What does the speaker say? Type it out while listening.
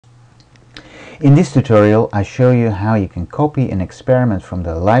In this tutorial I show you how you can copy an experiment from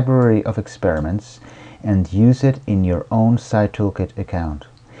the library of experiments and use it in your own PsyToolkit account.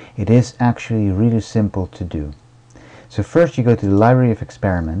 It is actually really simple to do. So first you go to the library of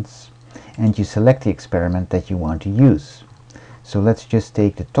experiments and you select the experiment that you want to use. So let's just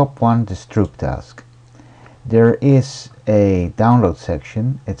take the top one, the Stroop task. There is a download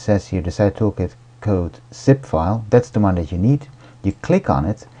section. It says here the PsyToolkit code zip file. That's the one that you need. You click on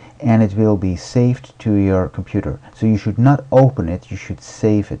it and it will be saved to your computer. So you should not open it, you should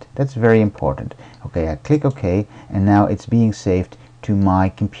save it. That's very important. Okay, I click OK and now it's being saved to my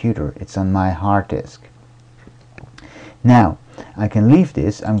computer. It's on my hard disk. Now I can leave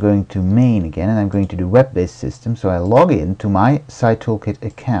this. I'm going to main again and I'm going to do web-based system. So I log in to my PsyToolkit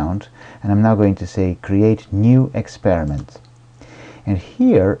account and I'm now going to say create new experiment. And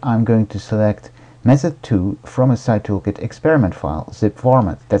here I'm going to select method 2 from a PsyToolkit experiment file, zip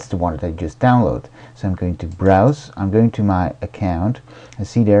format. That's the one that I just downloaded. So I'm going to browse, I'm going to my account, and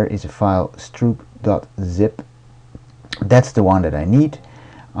see there is a file stroop.zip. That's the one that I need.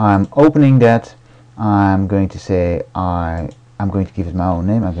 I'm opening that. I'm going to say I'm going to give it my own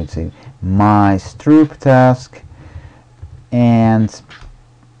name. I'm going to say my Stroop task, and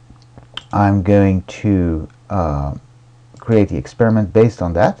I'm going to create the experiment based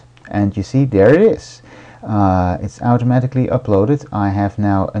on that. And you see, there it is. It's automatically uploaded. I have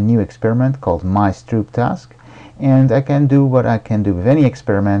now a new experiment called my Stroop task, and I can do what I can do with any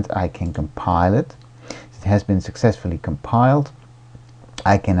experiment. I can compile it. It has been successfully compiled.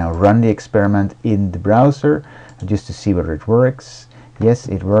 I can now run the experiment in the browser just to see whether it works. Yes,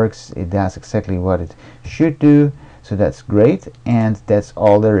 it works. It does exactly what it should do. So that's great, and that's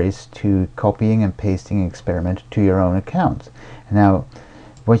all there is to copying and pasting an experiment to your own account. Now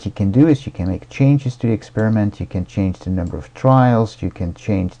what you can do is you can make changes to the experiment, you can change the number of trials, you can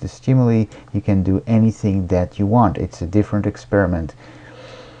change the stimuli, you can do anything that you want. It's a different experiment.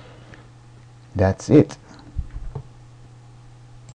 That's it.